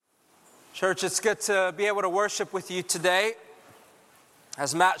Church, it's good to be able to worship with you today.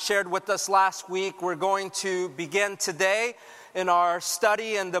 As Matt shared with us last week, we're going to begin today in our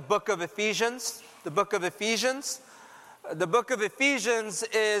study in the book of Ephesians. The book of Ephesians. The book of Ephesians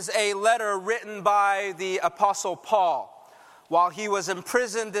is a letter written by the Apostle Paul while he was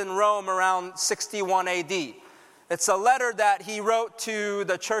imprisoned in Rome around 61 AD. It's a letter that he wrote to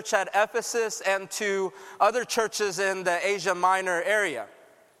the church at Ephesus and to other churches in the Asia Minor area.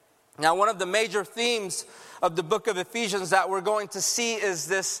 Now, one of the major themes of the book of Ephesians that we're going to see is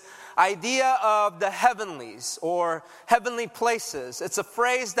this idea of the heavenlies or heavenly places. It's a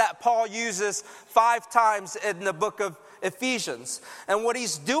phrase that Paul uses 5 times in the book of Ephesians. And what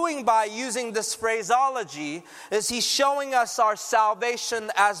he's doing by using this phraseology is he's showing us our salvation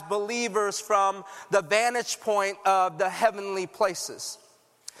as believers from the vantage point of the heavenly places.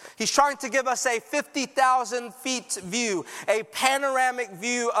 He's trying to give us a 50,000 feet view, a panoramic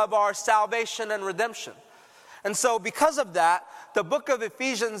view of our salvation and redemption. And so because of that, the book of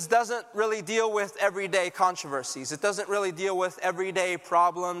Ephesians doesn't really deal with everyday controversies. It doesn't really deal with everyday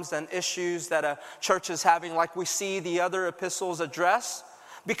problems and issues that a church is having like we see the other epistles address.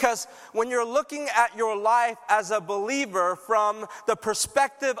 Because when you're looking at your life as a believer from the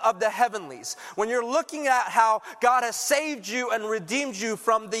perspective of the heavenlies, when you're looking at how God has saved you and redeemed you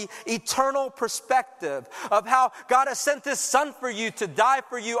from the eternal perspective of how God has sent His Son for you to die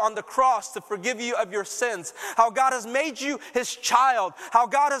for you on the cross to forgive you of your sins, how God has made you His child, how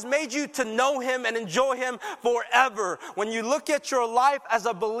God has made you to know Him and enjoy Him forever. When you look at your life as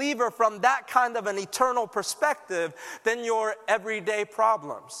a believer from that kind of an eternal perspective, then your everyday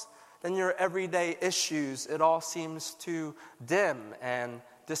problems, then your everyday issues, it all seems to dim and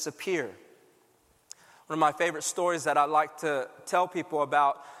disappear. One of my favorite stories that I like to tell people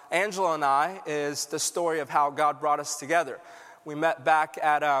about Angela and I is the story of how God brought us together. We met back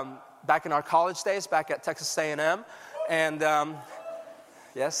in our college days, back at Texas A&M, and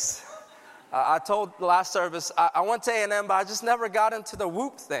yes. I told the last service, I went to A&M, but I just never got into the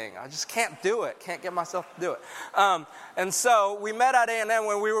whoop thing. I just can't do it. Can't get myself to do it. And so we met at A&M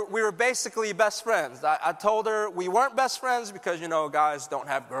when we were basically best friends. I told her we weren't best friends because, guys don't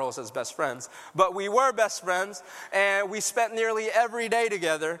have girls as best friends. But we were best friends, and we spent nearly every day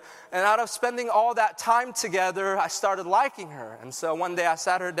together. And out of spending all that time together, I started liking her. And so one day I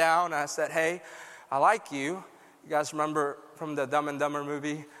sat her down, and I said, hey, I like you. You guys remember from the Dumb and Dumber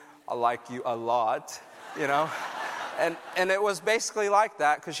movie? I like you a lot, And it was basically like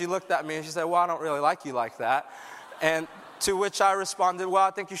that because she looked at me and she said, well, I don't really like you like that. And to which I responded, well,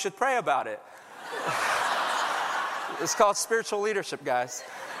 I think you should pray about it. It's called spiritual leadership, guys.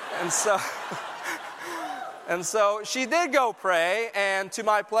 And so she did go pray, and to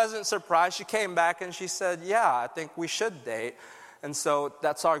my pleasant surprise, she came back and she said, yeah, I think we should date. And so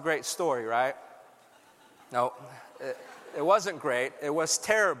that's our great story, right? No, it wasn't great. It was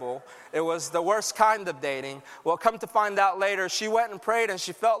terrible. It was the worst kind of dating. Well, come to find out later, she went and prayed and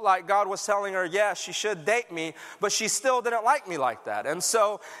she felt like God was telling her, yes, she should date me, but she still didn't like me like that. And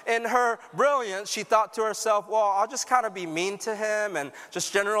so in her brilliance, she thought to herself, well, I'll just kind of be mean to him and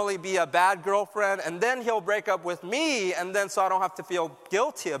just generally be a bad girlfriend, and then he'll break up with me, and then so I don't have to feel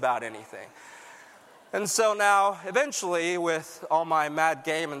guilty about anything. And so now, eventually, with all my mad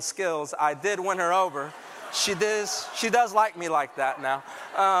game and skills, I did win her over. She does like me like that now.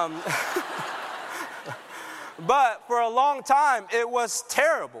 But for a long time, it was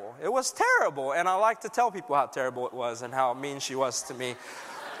terrible. It was terrible. And I like to tell people how terrible it was and how mean she was to me.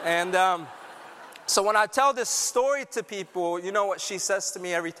 And so when I tell this story to people, you know what she says to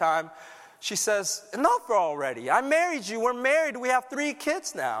me every time? She says, enough already. I married you. We're married. We have 3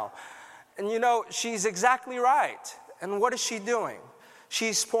 kids now. And she's exactly right. And what is she doing?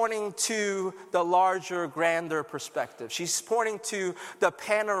 She's pointing to the larger, grander perspective. She's pointing to the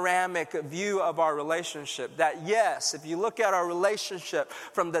panoramic view of our relationship. That yes, if you look at our relationship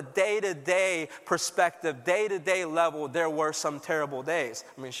from the day-to-day perspective, day-to-day level, there were some terrible days.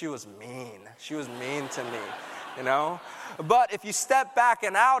 I mean, she was mean. She was mean to me, But if you step back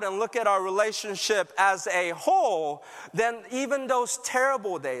and out and look at our relationship as a whole, then even those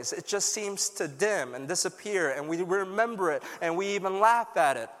terrible days, it just seems to dim and disappear, and we remember it, and we even laugh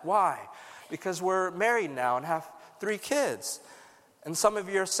at it. Why? Because we're married now and have 3 kids. And some of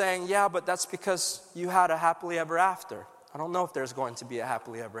you are saying, yeah, but that's because you had a happily ever after. I don't know if there's going to be a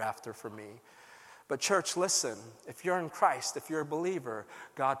happily ever after for me. But church, listen, if you're in Christ, if you're a believer,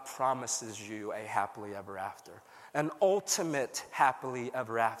 God promises you a happily ever after. An ultimate happily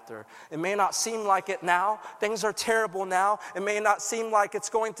ever after. It may not seem like it now. Things are terrible now. It may not seem like it's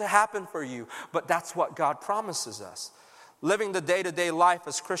going to happen for you. But that's what God promises us. Living the day-to-day life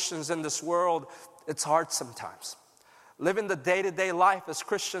as Christians in this world, it's hard sometimes. Living the day-to-day life as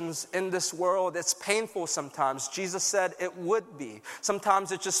Christians in this world, it's painful sometimes. Jesus said it would be.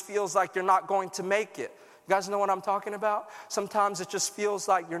 Sometimes it just feels like you're not going to make it. You guys know what I'm talking about? Sometimes it just feels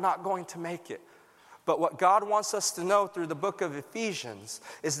like you're not going to make it. But what God wants us to know through the book of Ephesians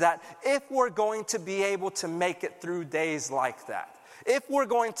is that if we're going to be able to make it through days like that, if we're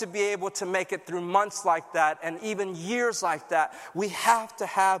going to be able to make it through months like that and even years like that, we have to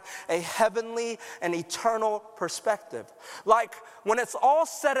have a heavenly and eternal perspective. Like when it's all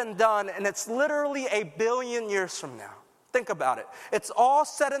said and done and it's literally 1 billion years from now. Think about it. It's all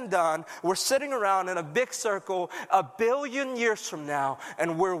said and done. We're sitting around in a big circle 1 billion years from now,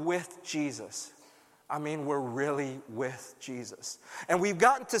 and we're with Jesus. I mean, we're really with Jesus. And we've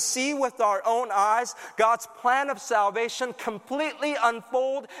gotten to see with our own eyes God's plan of salvation completely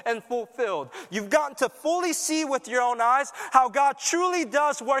unfold and fulfilled. You've gotten to fully see with your own eyes how God truly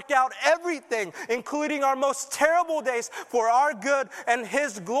does work out everything, including our most terrible days, for our good and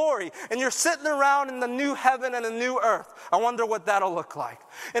His glory. And you're sitting around in the new heaven and a new earth. I wonder what that'll look like.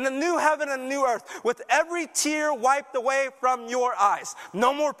 In the new heaven and new earth, with every tear wiped away from your eyes.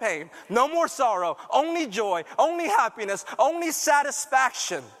 No more pain, no more sorrow, only joy, only happiness, only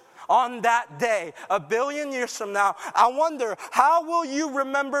satisfaction. On that day, 1 billion years from now, I wonder, how will you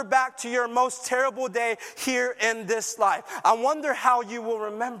remember back to your most terrible day here in this life? I wonder how you will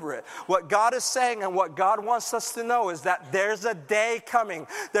remember it. What God is saying and what God wants us to know is that there's a day coming.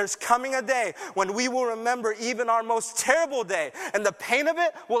 There's coming a day when we will remember even our most terrible day, and the pain of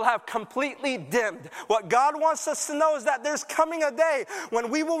it will have completely dimmed. What God wants us to know is that there's coming a day when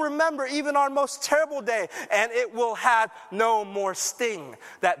we will remember even our most terrible day, and it will have no more sting.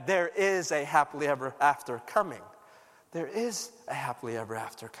 That there is a happily ever after coming. There is a happily ever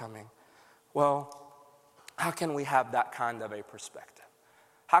after coming. Well, how can we have that kind of a perspective?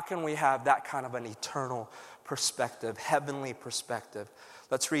 How can we have that kind of an eternal perspective, heavenly perspective?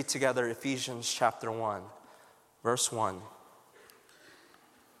 Let's read together Ephesians chapter 1, verse 1.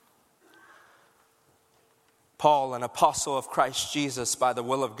 Paul, an apostle of Christ Jesus by the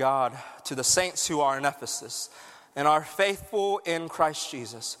will of God, to the saints who are in Ephesus and are faithful in Christ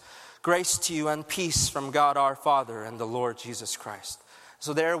Jesus. Grace to you and peace from God our Father and the Lord Jesus Christ.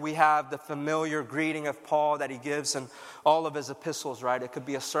 So there we have the familiar greeting of Paul that he gives in all of his epistles, right? It could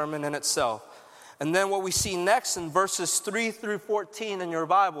be a sermon in itself. And then what we see next in verses 3 through 14 in your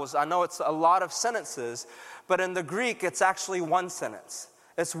Bibles, I know it's a lot of sentences, but in the Greek it's actually one sentence.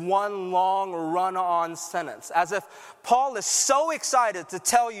 It's one long run-on sentence, as if Paul is so excited to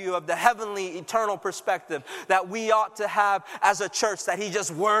tell you of the heavenly, eternal perspective that we ought to have as a church that he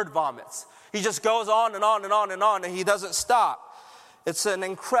just word vomits. He just goes on and on and on and on, and he doesn't stop. It's an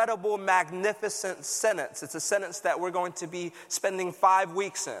incredible, magnificent sentence. It's a sentence that we're going to be spending 5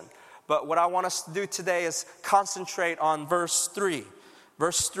 weeks in. But what I want us to do today is concentrate on verse 3.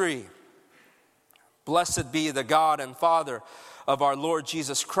 Verse 3. Blessed be the God and Father of our Lord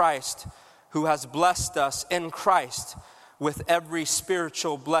Jesus Christ, who has blessed us in Christ with every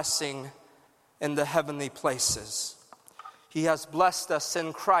spiritual blessing in the heavenly places. He has blessed us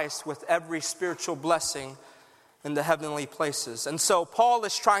in Christ with every spiritual blessing in the heavenly places. And so Paul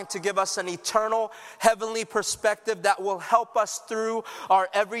is trying to give us an eternal heavenly perspective that will help us through our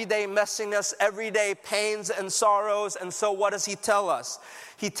everyday messiness, everyday pains and sorrows. And so what does he tell us?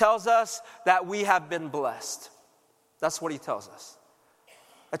 He tells us that we have been blessed. That's what he tells us.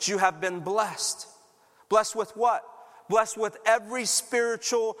 That you have been blessed. Blessed with what? Blessed with every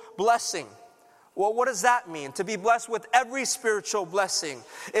spiritual blessing. Well, what does that mean? To be blessed with every spiritual blessing.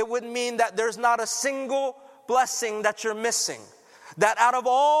 It would mean that there's not a single blessing that you're missing. That out of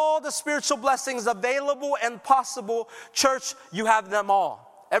all the spiritual blessings available and possible, church, you have them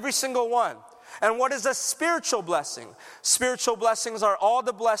all. Every single one. And what is a spiritual blessing? Spiritual blessings are all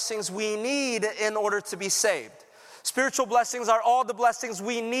the blessings we need in order to be saved. Spiritual blessings are all the blessings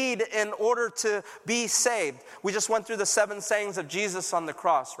we need in order to be saved. We just went through the 7 sayings of Jesus on the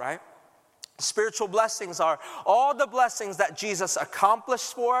cross, right? Spiritual blessings are all the blessings that Jesus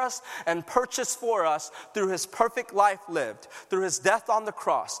accomplished for us and purchased for us through his perfect life lived, through his death on the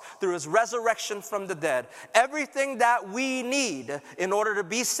cross, through his resurrection from the dead. Everything that we need in order to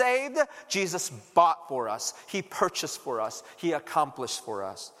be saved, Jesus bought for us. He purchased for us. He accomplished for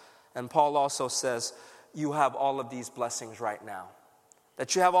us. And Paul also says, you have all of these blessings right now.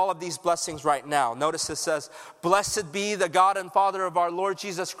 That you have all of these blessings right now. Notice it says, blessed be the God and Father of our Lord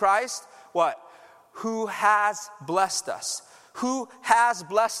Jesus Christ. What? Who has blessed us. Who has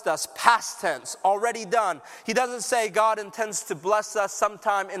blessed us? Past tense, already done. He doesn't say God intends to bless us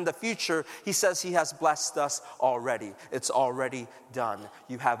sometime in the future. He says he has blessed us already. It's already done.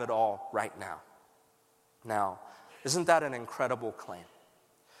 You have it all right now. Now, isn't that an incredible claim?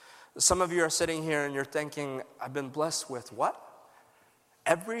 Some of you are sitting here and you're thinking, I've been blessed with what?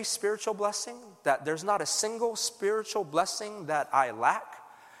 Every spiritual blessing? That there's not a single spiritual blessing that I lack?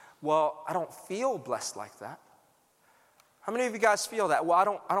 Well, I don't feel blessed like that. How many of you guys feel that?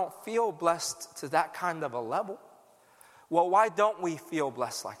 Well, I don't feel blessed to that kind of a level. Well, why don't we feel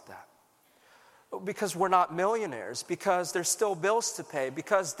blessed like that? Because we're not millionaires, because there's still bills to pay,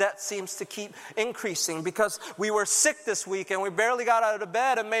 because debt seems to keep increasing, because we were sick this week and we barely got out of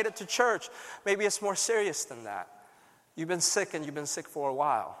bed and made it to church. Maybe it's more serious than that. You've been sick and you've been sick for a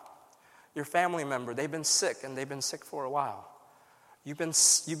while. Your family member, they've been sick and they've been sick for a while. You've been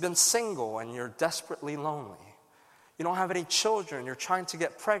single and you're desperately lonely. You don't have any children, you're trying to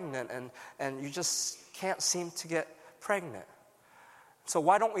get pregnant and you just can't seem to get pregnant. So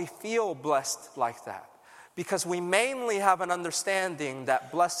why don't we feel blessed like that? Because we mainly have an understanding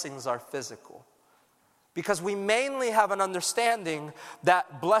that blessings are physical. Because we mainly have an understanding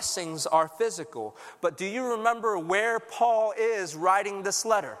that blessings are physical. But do you remember where Paul is writing this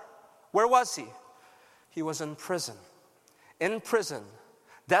letter? Where was he? He was in prison. In prison,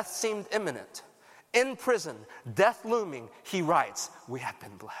 death seemed imminent. In prison, death looming, he writes, we have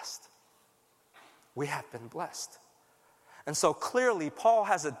been blessed. We have been blessed. And so clearly, Paul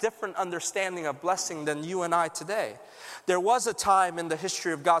has a different understanding of blessing than you and I today. There was a time in the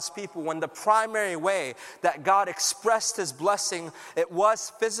history of God's people when the primary way that God expressed his blessing, it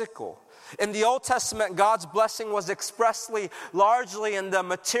was physical. In the Old Testament, God's blessing was expressly largely in the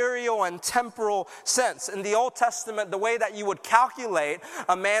material and temporal sense. In the Old Testament, the way that you would calculate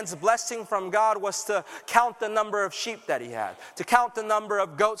a man's blessing from God was to count the number of sheep that he had, to count the number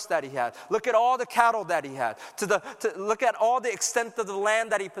of goats that he had, look at all the cattle that he had, to look at all the extent of the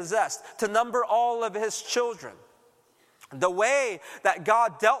land that he possessed, to number all of his children. The way that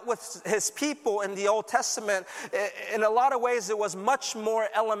God dealt with his people in the Old Testament, in a lot of ways, it was much more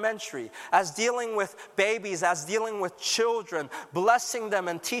elementary. As dealing with babies, as dealing with children, blessing them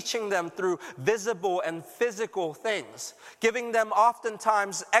and teaching them through visible and physical things. Giving them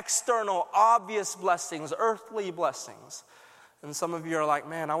oftentimes external, obvious blessings, earthly blessings. And some of you are like,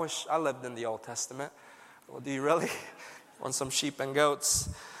 man, I wish I lived in the Old Testament. Well, do you really? Want some sheep and goats?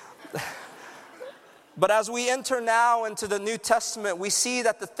 But as we enter now into the New Testament, we see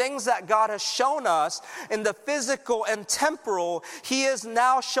that the things that God has shown us in the physical and temporal, he is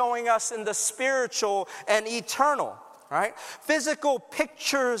now showing us in the spiritual and eternal, right? Physical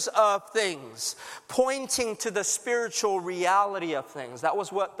pictures of things pointing to the spiritual reality of things. That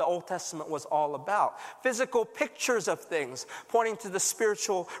was what the Old Testament was all about. Physical pictures of things pointing to the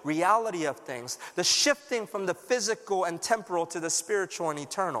spiritual reality of things. The shifting from the physical and temporal to the spiritual and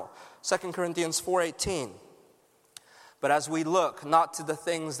eternal. 2 Corinthians 4:18. But as we look not to the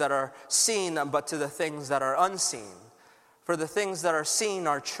things that are seen, but to the things that are unseen. For the things that are seen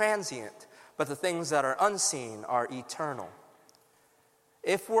are transient, but the things that are unseen are eternal.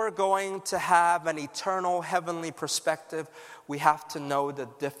 If we're going to have an eternal heavenly perspective, we have to know the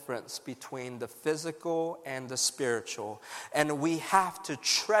difference between the physical and the spiritual. And we have to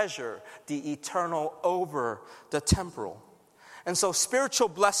treasure the eternal over the temporal. And so spiritual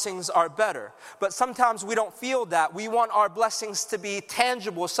blessings are better. But sometimes we don't feel that. We want our blessings to be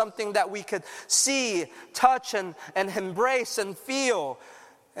tangible, something that we could see, touch, and embrace and feel.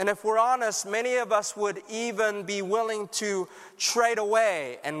 And if we're honest, many of us would even be willing to trade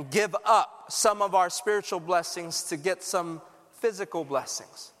away and give up some of our spiritual blessings to get some physical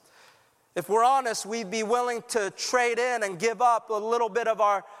blessings. If we're honest, we'd be willing to trade in and give up a little bit of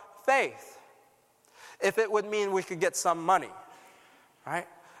our faith if it would mean we could get some money. Right?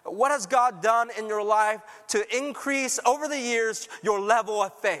 What has God done in your life to increase over the years your level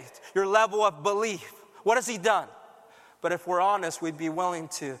of faith, your level of belief? What has he done? But if we're honest, we'd be willing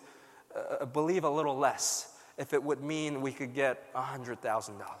to believe a little less if it would mean we could get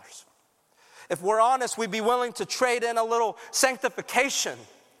 $100,000. If we're honest, we'd be willing to trade in a little sanctification.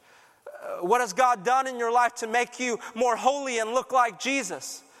 What has God done in your life to make you more holy and look like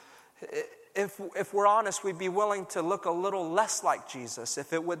Jesus? If we're honest, we'd be willing to look a little less like Jesus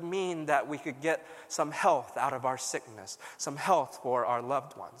if it would mean that we could get some health out of our sickness, some health for our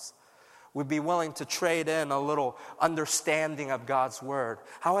loved ones. We'd be willing to trade in a little understanding of God's word.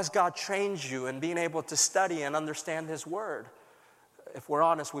 How has God trained you in being able to study and understand his word? If we're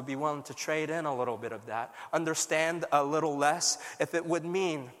honest, we'd be willing to trade in a little bit of that. Understand a little less if it would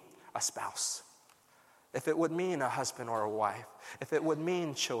mean a spouse. if it would mean a husband or a wife, if it would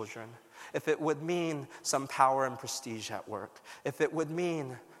mean children, if it would mean some power and prestige at work, if it would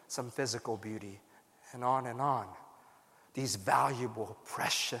mean some physical beauty, and on and on. These valuable,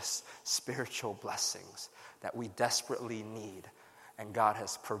 precious spiritual blessings that we desperately need, and God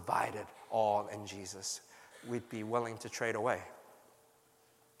has provided all in Jesus, we'd be willing to trade away.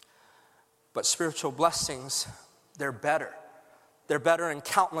 But spiritual blessings, they're better. They're better in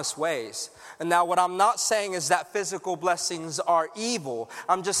countless ways. And now what I'm not saying is that physical blessings are evil.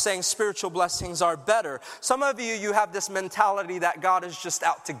 I'm just saying spiritual blessings are better. Some of you have this mentality that God is just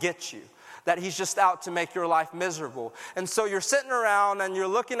out to get you, that he's just out to make your life miserable. And so you're sitting around and you're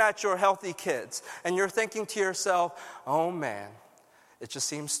looking at your healthy kids and you're thinking to yourself, oh man, it just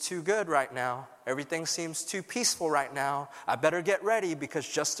seems too good right now. Everything seems too peaceful right now. I better get ready because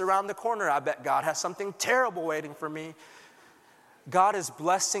just around the corner, I bet God has something terrible waiting for me. God is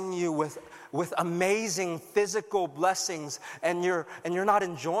blessing you with amazing physical blessings, and you're not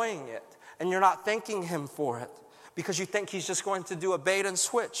enjoying it, and you're not thanking him for it because you think he's just going to do a bait and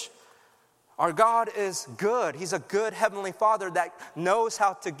switch. Our God is good. He's a good heavenly Father that knows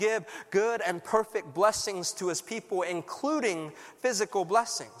how to give good and perfect blessings to his people, including physical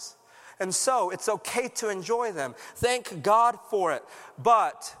blessings. And so it's okay to enjoy them. Thank God for it,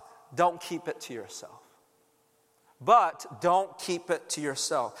 but don't keep it to yourself. But don't keep it to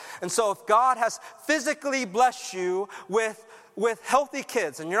yourself. And so if God has physically blessed you with healthy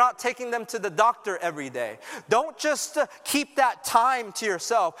kids and you're not taking them to the doctor every day, don't just keep that time to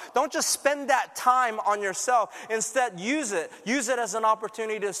yourself. Don't just spend that time on yourself. Instead, use it. Use it as an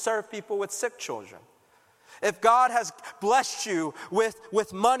opportunity to serve people with sick children. If God has blessed you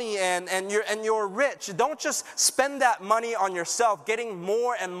with money and you're rich, don't just spend that money on yourself, getting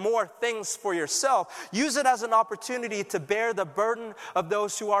more and more things for yourself. Use it as an opportunity to bear the burden of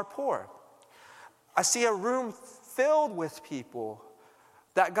those who are poor. I see a room filled with people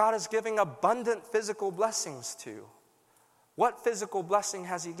that God is giving abundant physical blessings to. What physical blessing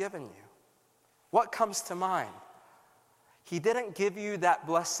has he given you? What comes to mind? He didn't give you that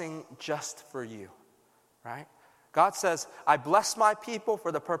blessing just for you. Right? God says, I bless my people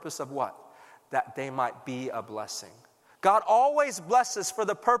for the purpose of what? That they might be a blessing. God always blesses for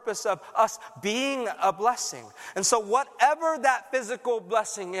the purpose of us being a blessing. And so whatever that physical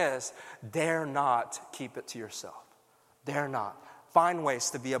blessing is, dare not keep it to yourself. Dare not. Find ways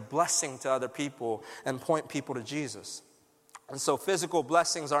to be a blessing to other people and point people to Jesus. And so physical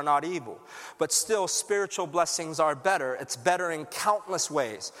blessings are not evil, but still spiritual blessings are better. It's better in countless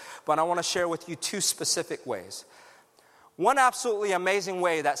ways. But I want to share with you two specific ways. One absolutely amazing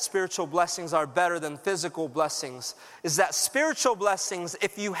way that spiritual blessings are better than physical blessings is that spiritual blessings,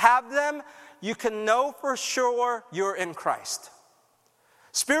 if you have them, you can know for sure you're in Christ.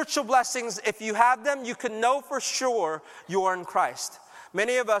 Spiritual blessings, if you have them, you can know for sure you are in Christ.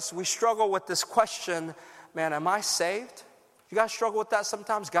 Many of us, we struggle with this question, man, am I saved? You guys struggle with that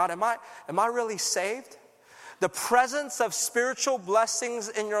sometimes? God, am I really saved? The presence of spiritual blessings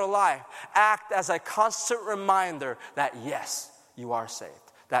in your life act as a constant reminder that yes, you are saved.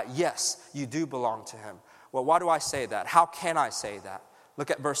 That yes, you do belong to him. Well, why do I say that? How can I say that?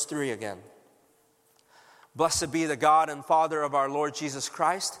 Look at verse 3 again. Blessed be the God and Father of our Lord Jesus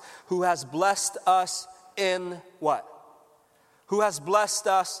Christ, who has blessed us in what? Who has blessed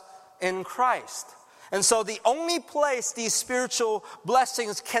us in Christ. And so the only place these spiritual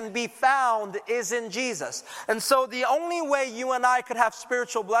blessings can be found is in Jesus. And so the only way you and I could have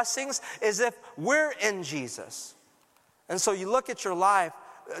spiritual blessings is if we're in Jesus. And so you look at your life,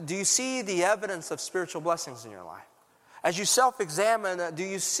 do you see the evidence of spiritual blessings in your life? As you self-examine, do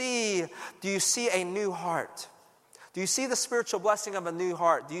you see a new heart? Do you see the spiritual blessing of a new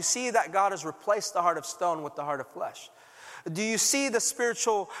heart? Do you see that God has replaced the heart of stone with the heart of flesh? Do you see the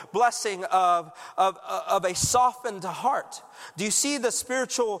spiritual blessing of a softened heart? Do you see the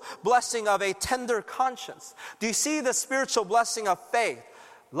spiritual blessing of a tender conscience? Do you see the spiritual blessing of faith,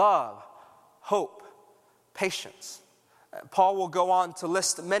 love, hope, patience? Paul will go on to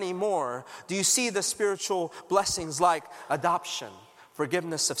list many more. Do you see the spiritual blessings like adoption,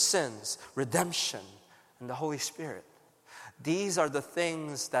 forgiveness of sins, redemption, and the Holy Spirit? These are the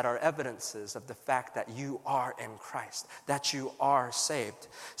things that are evidences of the fact that you are in Christ, that you are saved.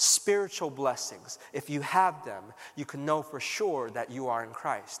 Spiritual blessings, if you have them, you can know for sure that you are in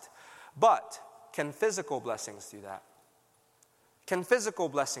Christ. But can physical blessings do that? Can physical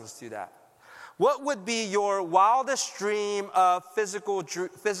blessings do that? What would be your wildest dream of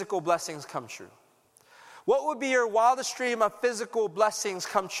physical blessings come true? What would be your wildest dream of physical blessings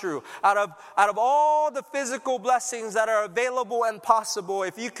come true? Out of all the physical blessings that are available and possible,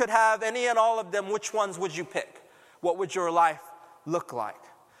 if you could have any and all of them, which ones would you pick? What would your life look like?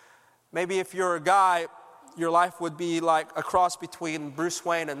 Maybe if you're a guy, your life would be like a cross between Bruce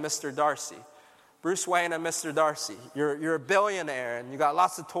Wayne and Mr. Darcy. Bruce Wayne and Mr. Darcy. You're a billionaire and you got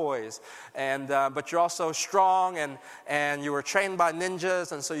lots of toys, but you're also strong and you were trained by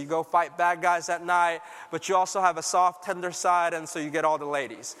ninjas, and so you go fight bad guys at night, but you also have a soft, tender side, and so you get all the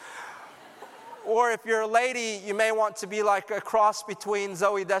ladies. Or if you're a lady, you may want to be like a cross between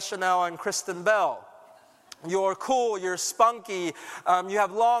Zooey Deschanel and Kristen Bell. You're cool, you're spunky, you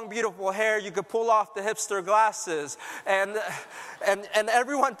have long, beautiful hair, you could pull off the hipster glasses, and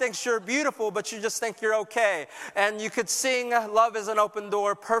everyone thinks you're beautiful, but you just think you're okay. And you could sing Love is an Open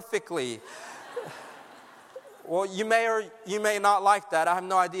Door perfectly. Well, you may or you may not like that, I have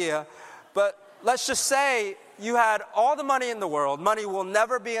no idea. But let's just say you had all the money in the world. Money will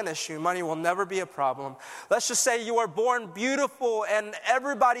never be an issue. Money will never be a problem. Let's just say you were born beautiful and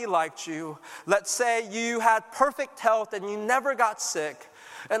everybody liked you. Let's say you had perfect health and you never got sick.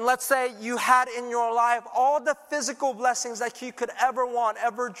 And let's say you had in your life all the physical blessings that you could ever want,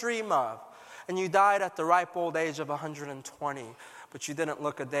 ever dream of. And you died at the ripe old age of 120, but you didn't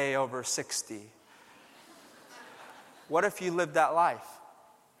look a day over 60. What if you lived that life?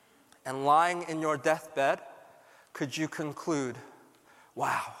 And lying in your deathbed, could you conclude,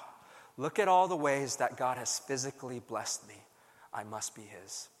 wow, look at all the ways that God has physically blessed me. I must be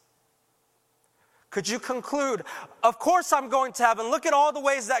His. Could you conclude, of course I'm going to heaven. Look at all the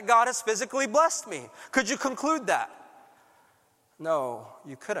ways that God has physically blessed me. Could you conclude that? No,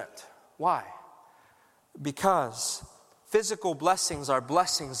 you couldn't. Why? Because physical blessings are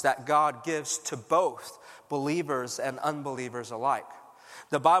blessings that God gives to both believers and unbelievers alike.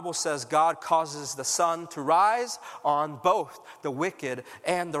 The Bible says God causes the sun to rise on both the wicked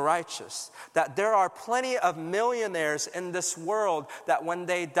and the righteous. That there are plenty of millionaires in this world that when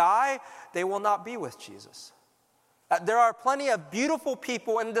they die, they will not be with Jesus. There are plenty of beautiful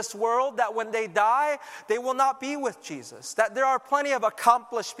people in this world that when they die, they will not be with Jesus. That there are plenty of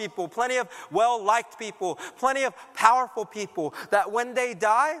accomplished people, plenty of well-liked people, plenty of powerful people that when they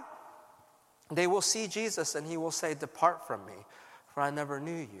die, they will see Jesus and He will say, "Depart from me, for I never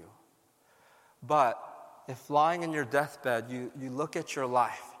knew you." But if lying in your deathbed, you look at your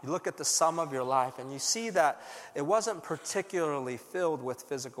life, you look at the sum of your life, and you see that it wasn't particularly filled with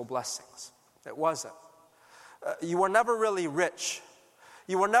physical blessings. It wasn't. You were never really rich.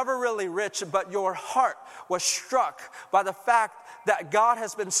 You were never really rich, but your heart was struck by the fact that God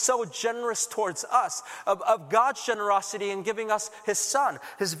has been so generous towards us, of God's generosity in giving us His Son,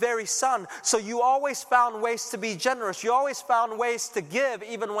 His very Son. So you always found ways to be generous. You always found ways to give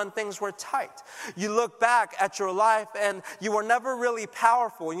even when things were tight. You look back at your life and you were never really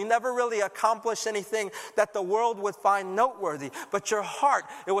powerful. You never really accomplished anything that the world would find noteworthy. But your heart,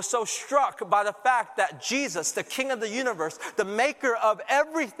 it was so struck by the fact that Jesus, the King of the universe, the maker of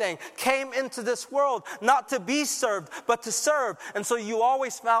everything, came into this world not to be served, but to serve. And so you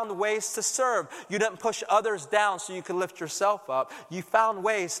always found ways to serve. You didn't push others down so you could lift yourself up. You found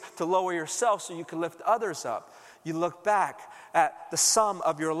ways to lower yourself so you could lift others up. You look back at the sum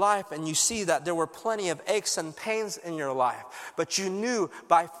of your life and you see that there were plenty of aches and pains in your life. But you knew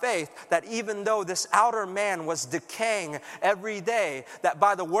by faith that even though this outer man was decaying every day, that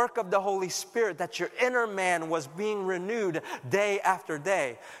by the work of the Holy Spirit, that your inner man was being renewed day after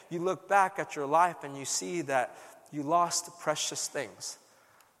day. You look back at your life and you see that you lost precious things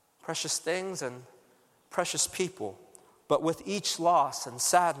and precious people. But with each loss and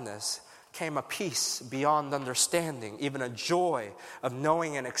sadness came a peace beyond understanding, even a joy of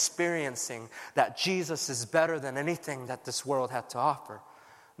knowing and experiencing that Jesus is better than anything that this world had to offer.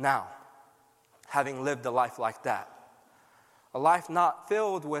 Now, having lived a life like that, a life not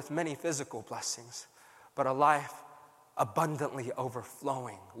filled with many physical blessings, but a life abundantly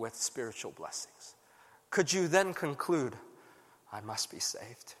overflowing with spiritual blessings, could you then conclude, I must be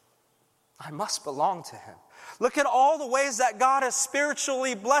saved. I must belong to Him. Look at all the ways that God has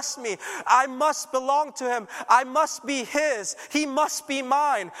spiritually blessed me. I must belong to Him. I must be His. He must be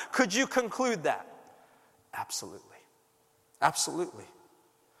mine. Could you conclude that? Absolutely. Absolutely.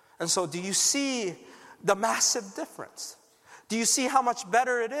 And so do you see the massive difference? Do you see how much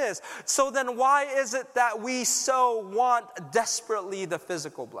better it is? So then why is it that we so want desperately the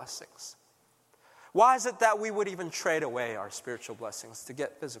physical blessings? Why is it that we would even trade away our spiritual blessings to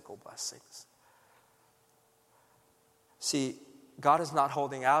get physical blessings? See, God is not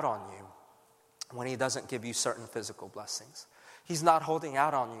holding out on you when He doesn't give you certain physical blessings. He's not holding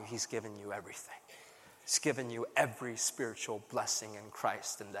out on you. He's given you everything. He's given you every spiritual blessing in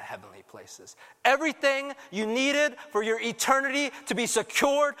Christ in the heavenly places. Everything you needed for your eternity to be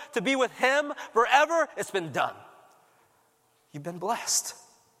secured, to be with Him forever, it's been done. You've been blessed.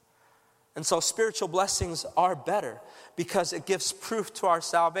 And so spiritual blessings are better because it gives proof to our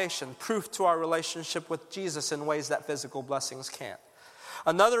salvation, proof to our relationship with Jesus in ways that physical blessings can't.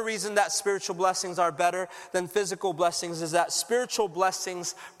 Another reason that spiritual blessings are better than physical blessings is that spiritual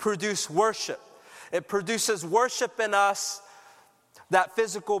blessings produce worship. It produces worship in us that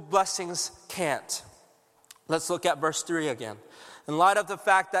physical blessings can't. Let's look at verse 3 again. In light of the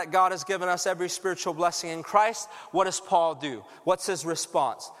fact that God has given us every spiritual blessing in Christ, what does Paul do? What's his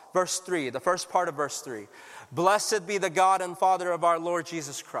response? Verse 3, the first part of verse 3. Blessed be the God and Father of our Lord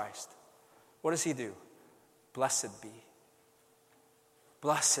Jesus Christ. What does he do? Blessed be.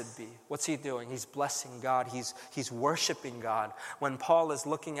 Blessed be. What's he doing? He's blessing God. He's worshiping God. When Paul is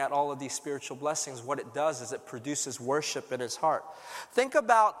looking at all of these spiritual blessings, what it does is it produces worship in his heart. Think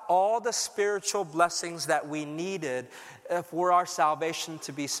about all the spiritual blessings that we needed for our salvation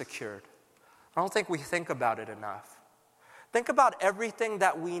to be secured. I don't think we think about it enough. Think about everything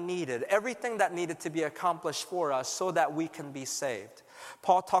that we needed, everything that needed to be accomplished for us so that we can be saved.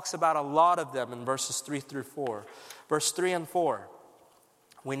 Paul talks about a lot of them in verses 3 through 4. Verse 3 and 4.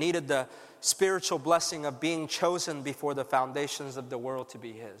 We needed the spiritual blessing of being chosen before the foundations of the world to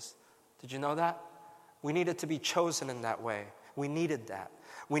be His. Did you know that? We needed to be chosen in that way. We needed that.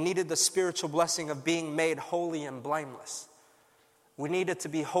 We needed the spiritual blessing of being made holy and blameless. We needed to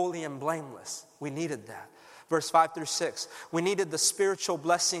be holy and blameless. We needed that. Verse 5 through 6. We needed the spiritual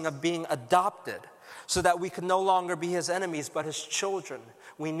blessing of being adopted so that we could no longer be His enemies but His children.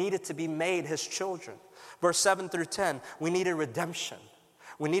 We needed to be made His children. Verse 7 through 10. We needed redemption.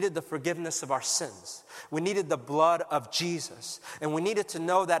 We needed the forgiveness of our sins. We needed the blood of Jesus. And we needed to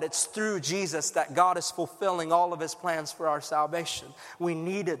know that it's through Jesus that God is fulfilling all of His plans for our salvation. We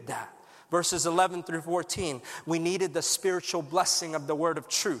needed that. Verses 11 through 14, we needed the spiritual blessing of the word of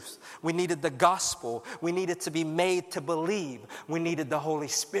truth. We needed the gospel. We needed to be made to believe. We needed the Holy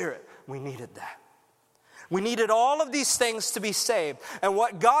Spirit. We needed that. We needed all of these things to be saved. And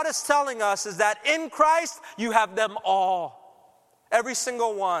what God is telling us is that in Christ, you have them all. Every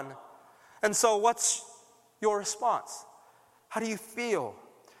single one. And so what's your response? How do you feel?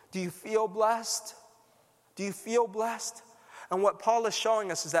 Do you feel blessed? Do you feel blessed? And what Paul is showing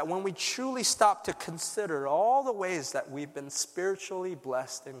us is that when we truly stop to consider all the ways that we've been spiritually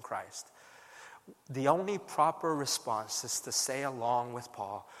blessed in Christ, the only proper response is to say along with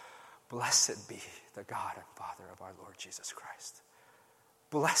Paul, blessed be the God and Father of our Lord Jesus Christ.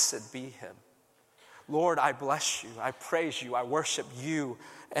 Blessed be Him. Lord, I bless you, I praise you, I worship you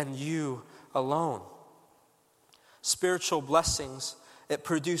and you alone. Spiritual blessings, it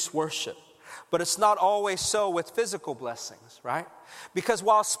produce worship. But it's not always so with physical blessings, right? Because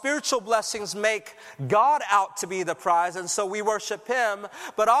while spiritual blessings make God out to be the prize, and so we worship Him,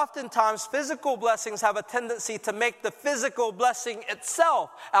 but oftentimes physical blessings have a tendency to make the physical blessing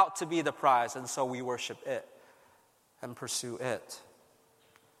itself out to be the prize, and so we worship it and pursue it.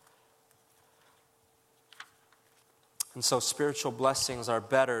 And so spiritual blessings are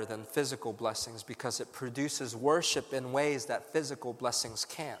better than physical blessings because it produces worship in ways that physical blessings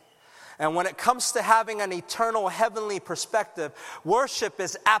can't. And when it comes to having an eternal heavenly perspective, worship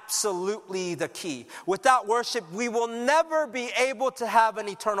is absolutely the key. Without worship, we will never be able to have an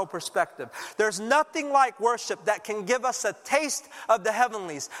eternal perspective. There's nothing like worship that can give us a taste of the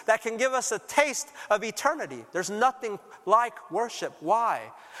heavenlies, that can give us a taste of eternity. There's nothing like worship. Why?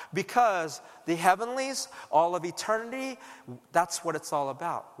 Because the heavenlies, all of eternity, that's what it's all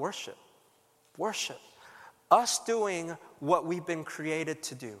about. Worship. Worship. Us doing what we've been created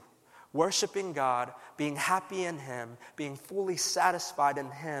to do. Worshiping God, being happy in Him, being fully satisfied in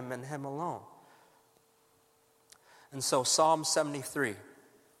Him and Him alone. And so Psalm 73.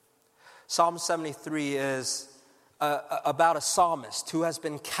 Psalm 73 is about a psalmist who has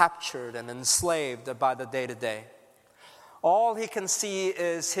been captured and enslaved by the day-to-day. All he can see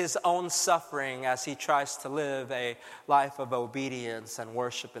is his own suffering as he tries to live a life of obedience and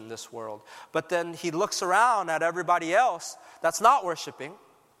worship in this world. But then he looks around at everybody else that's not worshiping,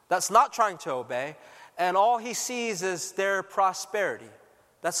 that's not trying to obey, and all he sees is their prosperity.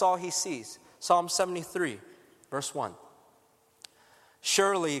 That's all he sees. Psalm 73, verse 1.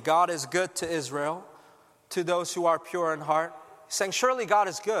 Surely God is good to Israel, to those who are pure in heart. He's saying, surely God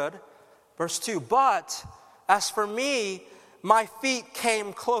is good. Verse 2, but as for me, my feet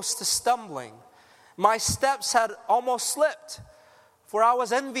came close to stumbling. My steps had almost slipped, for I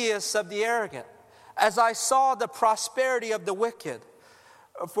was envious of the arrogant, as I saw the prosperity of the wicked.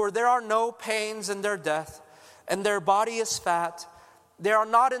 For there are no pains in their death, and their body is fat. They are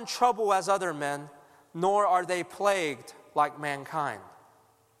not in trouble as other men, nor are they plagued like mankind.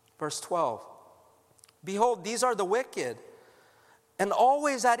 Verse 12. Behold, these are the wicked, and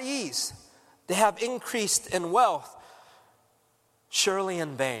always at ease. They have increased in wealth. Surely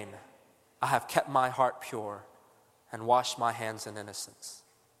in vain I have kept my heart pure and washed my hands in innocence.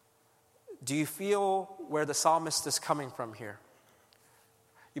 Do you feel where the psalmist is coming from here?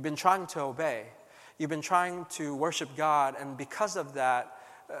 You've been trying to obey. You've been trying to worship God, and because of that,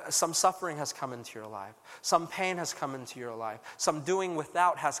 some suffering has come into your life. Some pain has come into your life. Some doing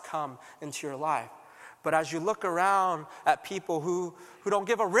without has come into your life. But as you look around at people who don't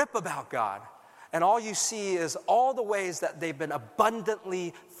give a rip about God, and all you see is all the ways that they've been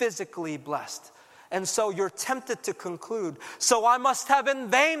abundantly, physically blessed. And so you're tempted to conclude, so I must have in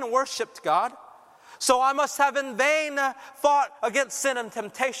vain worshiped God. So I must have in vain fought against sin and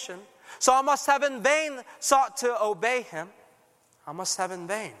temptation. So I must have in vain sought to obey Him. I must have in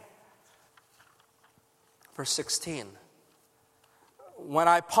vain. Verse 16. When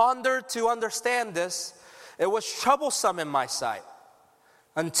I pondered to understand this, it was troublesome in my sight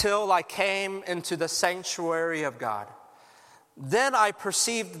until I came into the sanctuary of God. Then I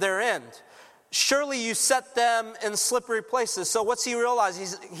perceived their end. Surely you set them in slippery places. So what's he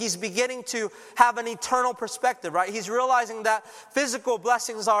realizing? He's beginning to have an eternal perspective, right? He's realizing that physical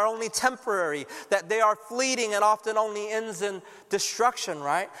blessings are only temporary, that they are fleeting and often only ends in destruction,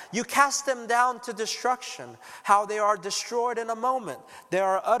 right? You cast them down to destruction, how they are destroyed in a moment. They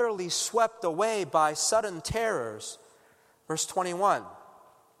are utterly swept away by sudden terrors. Verse 21.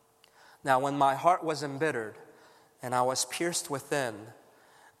 Now when my heart was embittered and I was pierced within,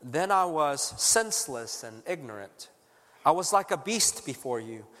 then I was senseless and ignorant. I was like a beast before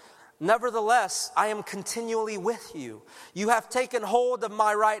you. Nevertheless, I am continually with you. You have taken hold of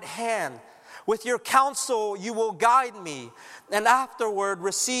my right hand. With your counsel you will guide me, and afterward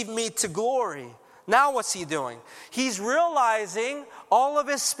receive me to glory. Now what's he doing? He's realizing all of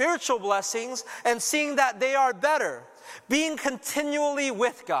his spiritual blessings and seeing that they are better. Being continually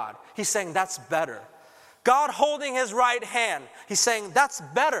with God. He's saying that's better. God holding his right hand. He's saying that's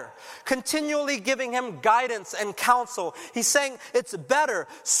better. Continually giving him guidance and counsel. He's saying it's better.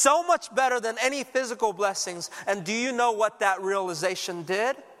 So much better than any physical blessings. And do you know what that realization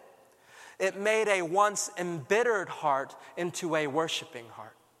did? It made a once embittered heart into a worshiping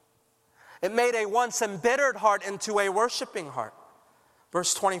heart. It made a once embittered heart into a worshiping heart.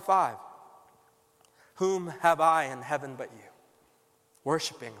 Verse 25. Whom have I in heaven but you?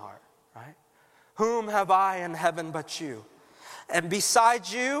 Worshiping heart, right? Whom have I in heaven but you? And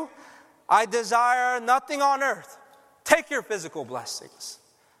besides you, I desire nothing on earth. Take your physical blessings.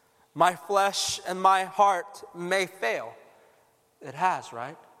 My flesh and my heart may fail. It has,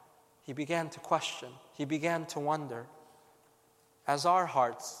 right? He began to question. He began to wonder. As our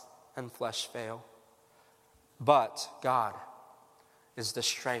hearts and flesh fail. But God is the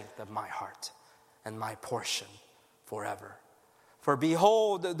strength of my heart and my portion forever. For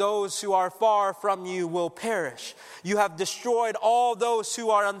behold, those who are far from you will perish. You have destroyed all those who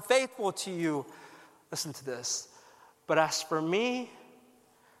are unfaithful to you. Listen to this. But as for me,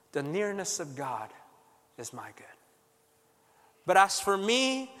 the nearness of God is my good. But as for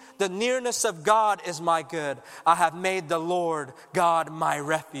me, the nearness of God is my good. I have made the Lord God my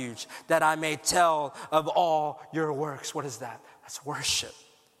refuge, that I may tell of all your works. What is that? That's worship.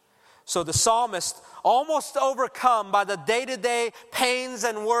 So the psalmist, almost overcome by the day-to-day pains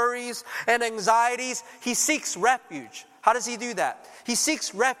and worries and anxieties, he seeks refuge. How does he do that? He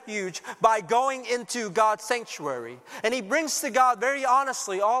seeks refuge by going into God's sanctuary. And he brings to God very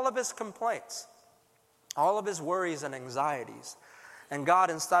honestly all of his complaints, all of his worries and anxieties. And God,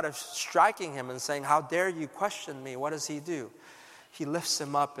 instead of striking him and saying, how dare you question me, what does he do? He lifts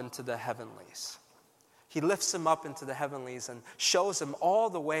him up into the heavenlies. He lifts him up into the heavenlies and shows him all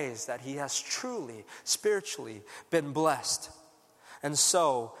the ways that he has truly, spiritually been blessed. And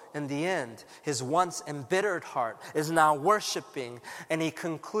so, in the end, his once embittered heart is now worshiping, and he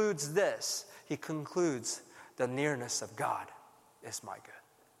concludes this. He concludes, the nearness of God is my good.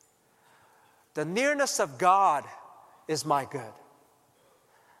 The nearness of God is my good.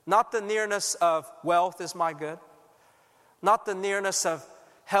 Not the nearness of wealth is my good. Not the nearness of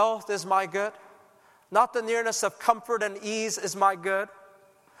health is my good. Not the nearness of comfort and ease is my good.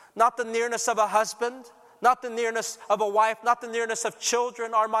 Not the nearness of a husband. Not the nearness of a wife. Not the nearness of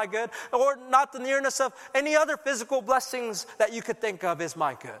children are my good. Or not the nearness of any other physical blessings that you could think of is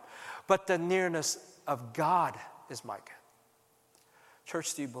my good. But the nearness of God is my good.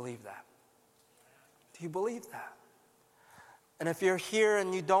 Church, do you believe that? Do you believe that? And if you're here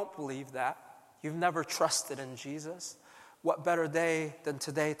and you don't believe that, you've never trusted in Jesus, what better day than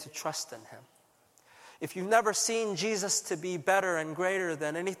today to trust in him? If you've never seen Jesus to be better and greater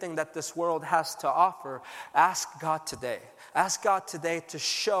than anything that this world has to offer, ask God today. Ask God today to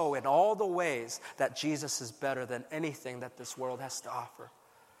show in all the ways that Jesus is better than anything that this world has to offer.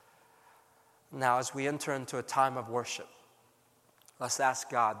 Now, as we enter into a time of worship, let's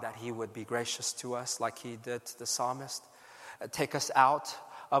ask God that he would be gracious to us like he did to the psalmist. Take us out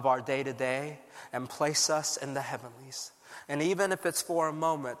of our day-to-day and place us in the heavenlies. And even if it's for a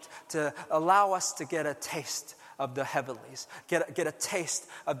moment, to allow us to get a taste of the heavenlies, get a taste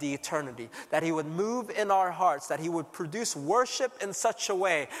of the eternity, that he would move in our hearts, that he would produce worship in such a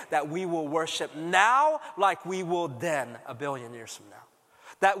way that we will worship now like we will then, 1 billion years from now.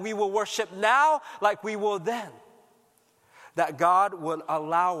 That we will worship now like we will then. That God would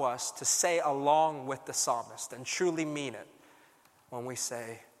allow us to say along with the psalmist and truly mean it when we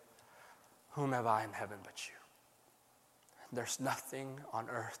say, whom have I in heaven but you? There's nothing on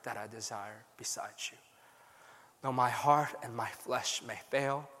earth that I desire besides you. Though my heart and my flesh may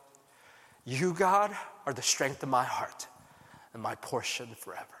fail, you, God, are the strength of my heart and my portion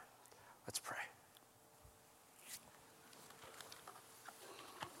forever. Let's pray.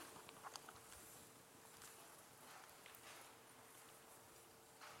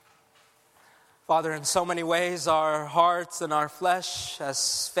 Father, in so many ways, our hearts and our flesh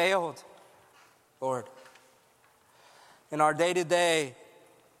has failed, Lord. In our day-to-day,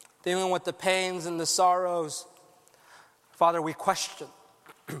 dealing with the pains and the sorrows, Father, we question.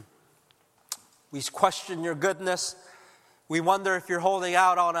 We question your goodness. We wonder if you're holding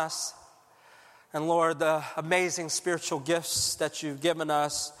out on us. And Lord, the amazing spiritual gifts that you've given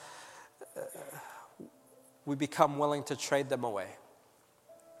us, we become willing to trade them away.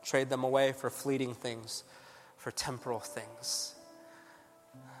 Trade them away for fleeting things, for temporal things.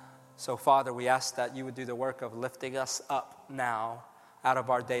 So, Father, we ask that you would do the work of lifting us up now out of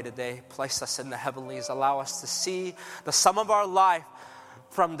our day-to-day. Place us in the heavenlies. Allow us to see the sum of our life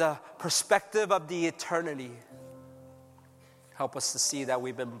from the perspective of the eternity. Help us to see that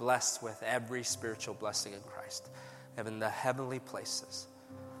we've been blessed with every spiritual blessing in Christ, in the heavenly places.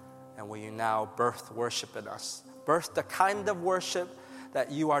 And will you now birth worship in us? Birth the kind of worship that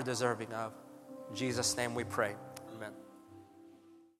you are deserving of. In Jesus' name we pray. Amen.